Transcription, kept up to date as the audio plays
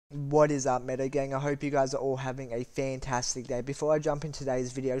What is up, MedoGang? I hope you guys are all having a fantastic day. Before I jump into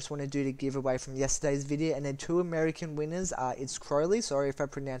today's video, I just want to do the giveaway from yesterday's video, and then two American winners are It's Crowley, sorry if I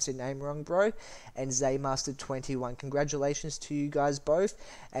pronounced your name wrong, bro, and Zaymaster21. Congratulations to you guys both.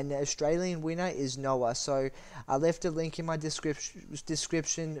 And the Australian winner is Noah. So I left a link in my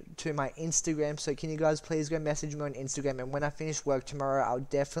description to my Instagram, so can you guys please go message me on Instagram, and when I finish work tomorrow, I'll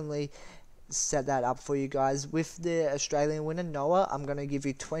definitely set that up for you guys. With the Australian winner Noah, I'm gonna give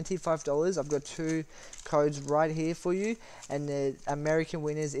you $25. I've got two codes right here for you, and the American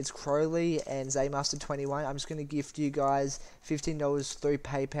winners, it's Crowley and Zaymaster21. I'm just gonna gift you guys $15 through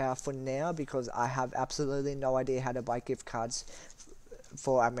PayPal for now, because I have absolutely no idea how to buy gift cards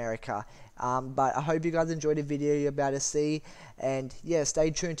for America. But I hope you guys enjoyed the video you're about to see, and yeah,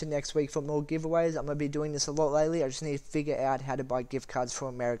 stay tuned to next week for more giveaways. I'm going to be doing this a lot lately. I just need to figure out how to buy gift cards for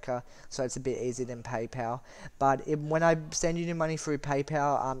America, so it's a bit easier than PayPal. But when I send you the money through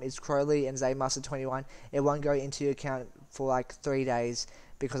PayPal, it's Crowley and Zaymaster21, it won't go into your account for like 3 days,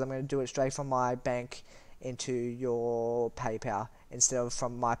 because I'm going to do it straight from my bank into your PayPal instead of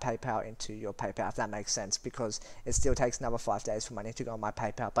from my PayPal into your PayPal, if that makes sense, because it still takes another 5 days for money to go on my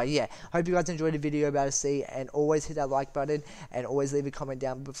PayPal. But yeah, hope you guys enjoyed the video you're about to see, and always hit that like button, and always leave a comment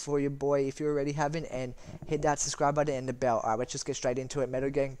down before your boy if you already haven't, and hit that subscribe button and the bell. Alright, let's just get straight into it.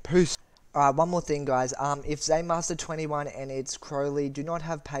 MedoGang, peace. Alright, one more thing guys, if Zaymaster21 and it's Crowley do not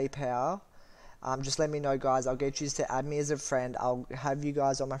have PayPal, just let me know guys. I'll get you to add me as a friend. I'll have you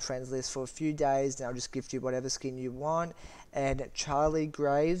guys on my friends list for a few days, then I'll just gift you whatever skin you want. And Charlie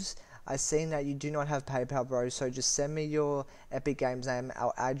Graves, I seen that you do not have PayPal, bro, so just send me your Epic Games name.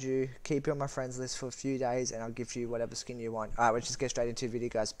 I'll add you, keep you on my friends list for a few days, and I'll gift you whatever skin you want. Alright, let's just get straight into the video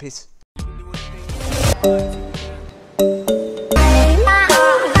guys. Peace.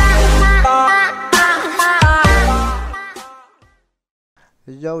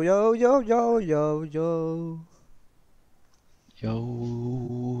 Yo, yo, yo, yo, yo, yo.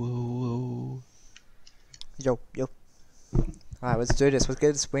 Yo. Yo, yo. Alright, let's do this. Let's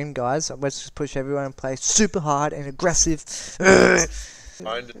get this win, guys. Let's just push everyone and play super hard and aggressive. Yeah,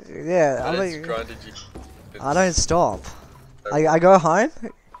 I don't stop. I go home,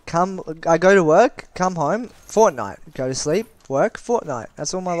 I go to work, come home, Fortnite. Go to sleep, work, Fortnite.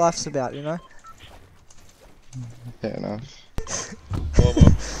 That's all my life's about, you know? Fair enough.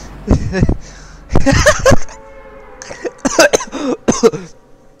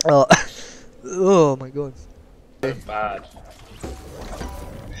 Oh my god. So bad.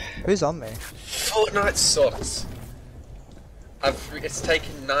 Who's on me? Fortnite sucks. It's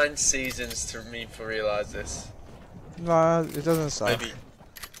taken 9 seasons to me to realise this. No, it doesn't suck. Maybe.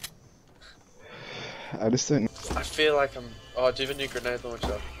 I just don't. I feel like I'm. Oh, do you have a new grenade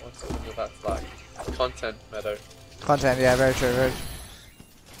launcher? What's that like? Content, Meadow. Content, yeah, very true, very true.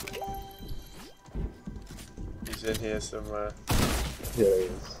 He's in here somewhere. Yeah, there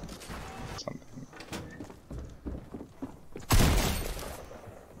is. Something.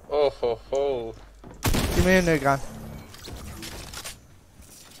 Oh ho ho. Give me a new gun.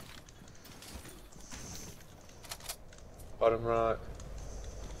 Bottom right.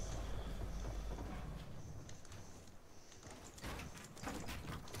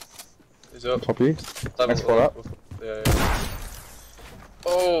 He's up. Top you. Level Next spot up. Yeah.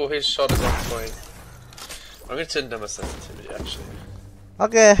 Oh, his shot is on point. I'm gonna turn down my sensitivity actually.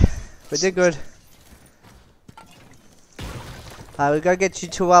 Okay, we did good. We gotta get you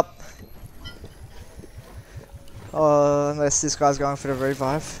two up. Oh, unless this guy's going for the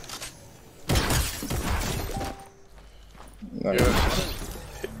revive. No. Yeah.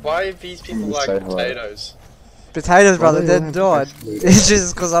 Why are these people like Say hello. potatoes? Potatoes, brother, Why do they're they have not. potatoes? It's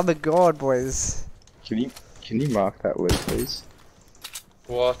just because I'm a god, boys. Can you mark that word, please?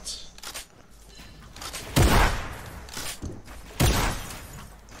 What?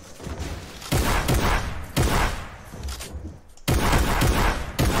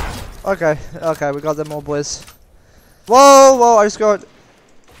 Okay, okay, we got them all, boys. Whoa, whoa, I just got...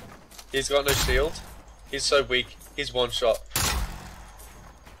 He's got no shield. He's so weak. He's one shot.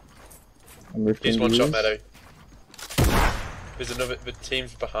 I'm ripping He's one shot, these. Meadow. There's another the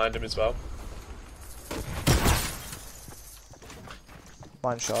team's behind him as well.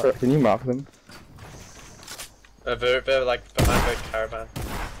 One shot. Can you mark them? They're like behind the caravan.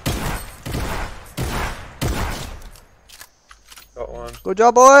 Got one. Good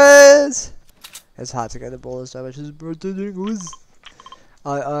job, boys! It's hard to get the ball established.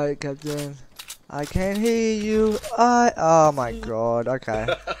 I Captain. I can't hear you. Oh my god, okay.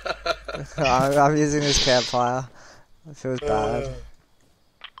 I'm using this campfire. It feels bad.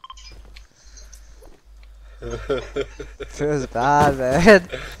 Feels bad, man.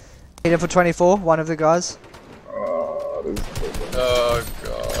 Hit him for 24, one of the guys. Oh, this is so Oh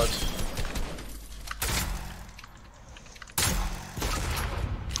god.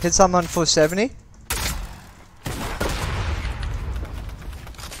 Hit someone for 70.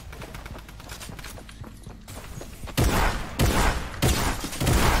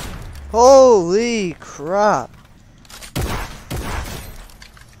 Holy crap.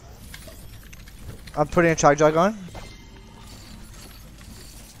 I'm putting a chug jug on.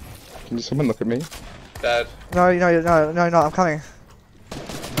 Can someone look at me? Dad. No, I'm coming.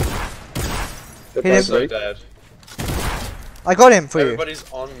 Hit him. So dead. I got him for you. Everybody's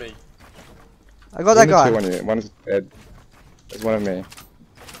on me. I got that guy. Two on you. One is dead. There's one of me.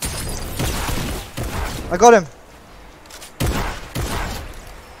 I got him.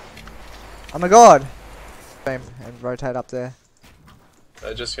 Oh my god. And rotate up there.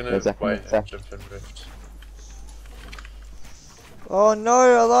 They're just gonna There's Zach, wait Zach. and jump in rift. Oh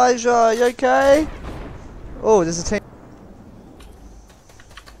no, Elijah, you okay? Oh, there's a team.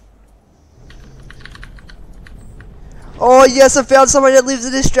 Oh yes, I found someone that lives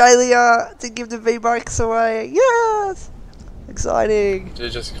in Australia to give the V-Bucks away. Yes! Exciting. Did it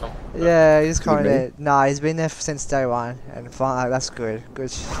just come? Yeah, he's coming me? there. Nah, he's been there since day one. And fine, that's good.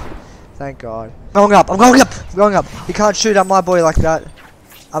 Good. Thank God. Going up, I'm going up! I'm going up! You can't shoot at my boy like that.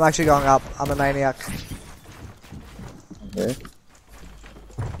 I'm actually going up. I'm a maniac. Okay.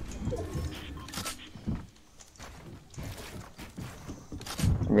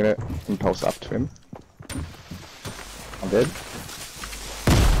 I'm gonna impulse up to him. I'm dead.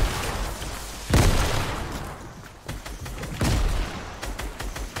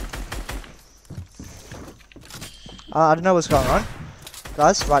 I don't know what's going on.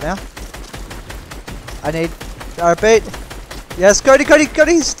 Guys, right now. I need... I repeat. Yes, Cody,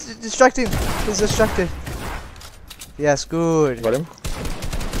 he's distracting. He's distracted. Yes, good. Got him.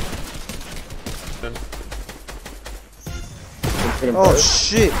 Hit him Oh both.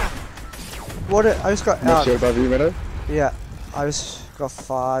 shit. What I just got No out. shield above you, Meadow. Yeah, I just got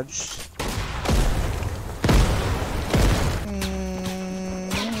fudged.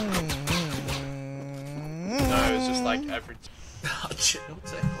 No, it's just like every.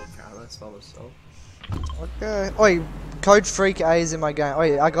 Okay. Oi, Code Freak A is in my game.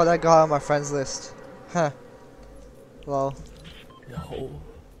 Oi, I got that guy on my friends list. Huh. Lol. No.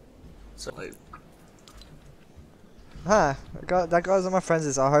 So like, Huh. That guy's on my friends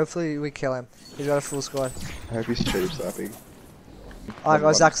list. Hopefully we kill him. He's got a full squad. I hope he's cheap that big. I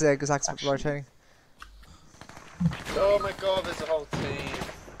got Zach's there because Zach's rotating. Oh my god, there's a whole team.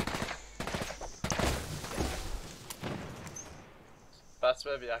 That's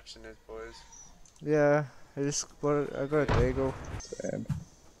where the action is, boys. Yeah. I got a deagle. Sad.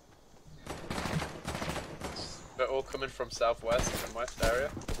 They're all coming from southwest and west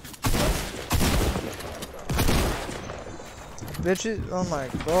area. Bitches. Oh my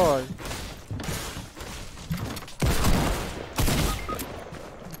god.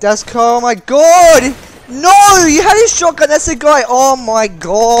 That's cool. Oh my god! No! You had his shotgun. That's the guy. Oh my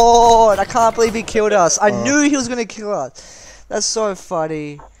god! I can't believe he killed us. I knew he was gonna kill us. That's so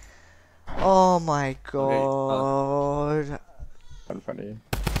funny. Oh my god. Unfunny.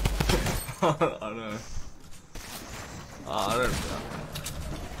 I don't know. I don't know.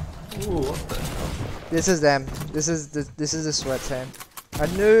 Ooh, what the hell? This is them. This is the sweat team. I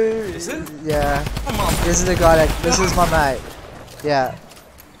knew. Is it? Yeah. Come on. This is the guy that. This is my mate. Yeah.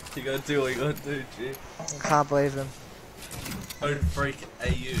 You gotta do what you gotta do, G. I can't believe him. Code Freak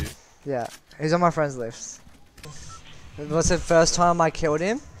AU. Yeah. He's on my friends list. It was the first time I killed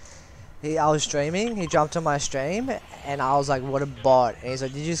him. I was streaming, he jumped on my stream, and I was like, what a bot. And he's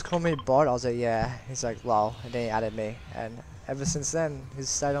like, did you just call me a bot? I was like, yeah. He's like, lol. And then he added me. And ever since then, he's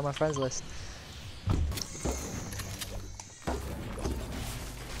stayed on my friends list.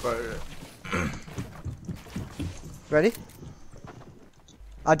 Ready?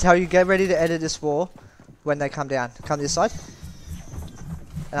 I tell you, get ready to edit this wall when they come down. Come this side.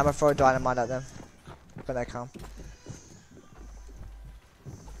 And I'm gonna throw a dynamite at them when they come.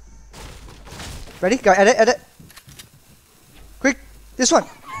 Ready? Go, edit. Quick, this one.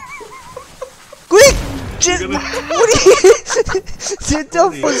 Quick! What are you? Dude,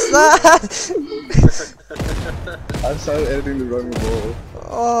 the was that? I started editing the wrong wall.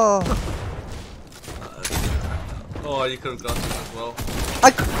 Oh. Oh, you could have got him as well.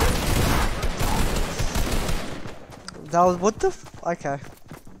 That was, what the okay.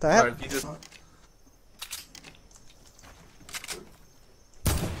 Damn. Sorry, you just...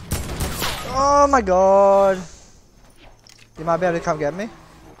 Oh my god. You might be able to come get me.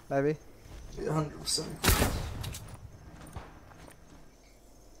 Maybe. 100%.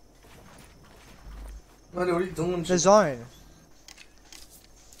 What are you doing? The zone.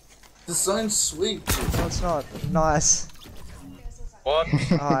 The zone's sweet. No, it's not. Nice. What?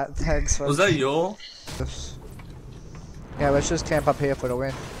 Alright, thanks. Was that your? Yeah, let's just camp up here for the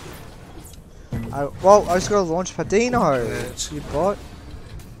win. Well, I just got to launch Padino. Yeah. You bot.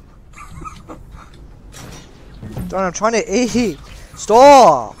 Don, I'm trying to eat.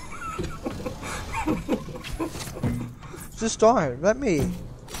 Stop. Just don't. Let me.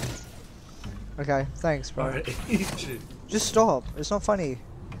 Okay, thanks, bro. Alright, Just stop. It's not funny.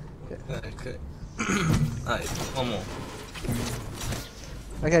 okay. Alright, one more.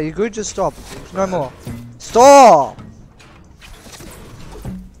 Okay, you good? Just stop. No more. Stop!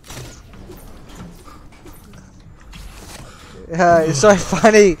 Yeah, it's so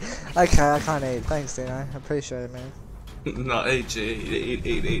funny. Okay, I can't eat. Thanks, Dino. I appreciate it, man. No, eat.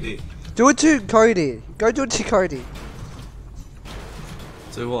 Do it to Cody. Go do it to Cody.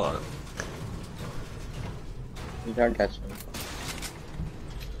 Do what? You can't catch me.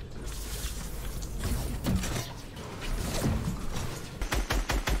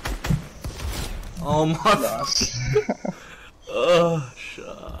 Oh my Nice. Oh,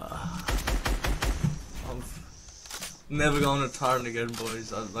 I'm never going to Tyrant again,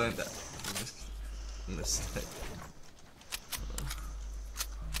 boys. I learned that from this mistake.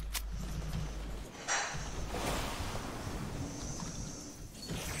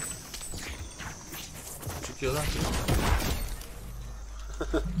 Did you kill that?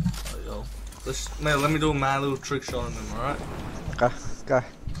 Oh, yo. Man, let me do a mad little trick shot on him, alright? Okay, go.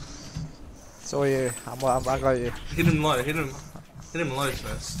 It's all you. I got you. Hit him low, hit him low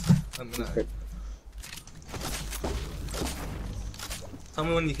first. Let me know. Okay. Tell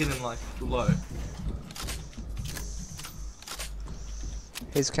me when you hit him like low.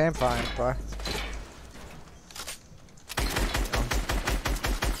 He's campfire, bro.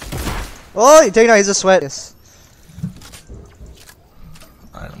 Oh, Dino, he's a sweat. Yes.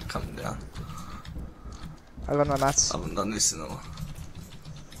 Alright, I'm coming down. I got my mats. I haven't done this in a while.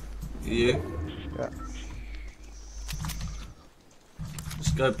 You? Yeah.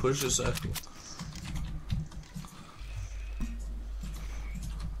 Just go push yourself.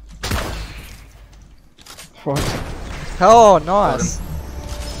 What? Oh, nice.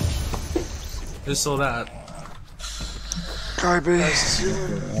 Who saw that?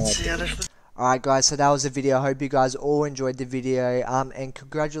 Alright guys, so that was the video. I hope you guys all enjoyed the video. And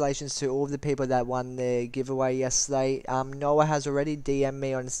congratulations to all the people that won the giveaway yesterday. Noah has already DM'd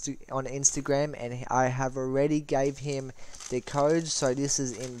me on Instagram, and I have already gave him the code. So this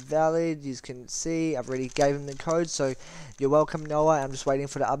is invalid. You can see I've already gave him the code. So you're welcome, Noah. I'm just waiting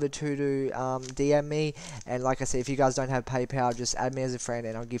for the other two to DM me. And like I said, if you guys don't have PayPal, just add me as a friend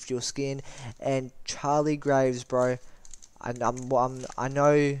and I'll gift you a skin. And Charlie Graves, bro, I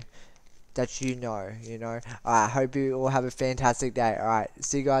know that you know. Alright, hope you all have a fantastic day. Alright,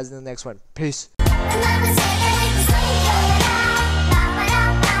 see you guys in the next one. Peace.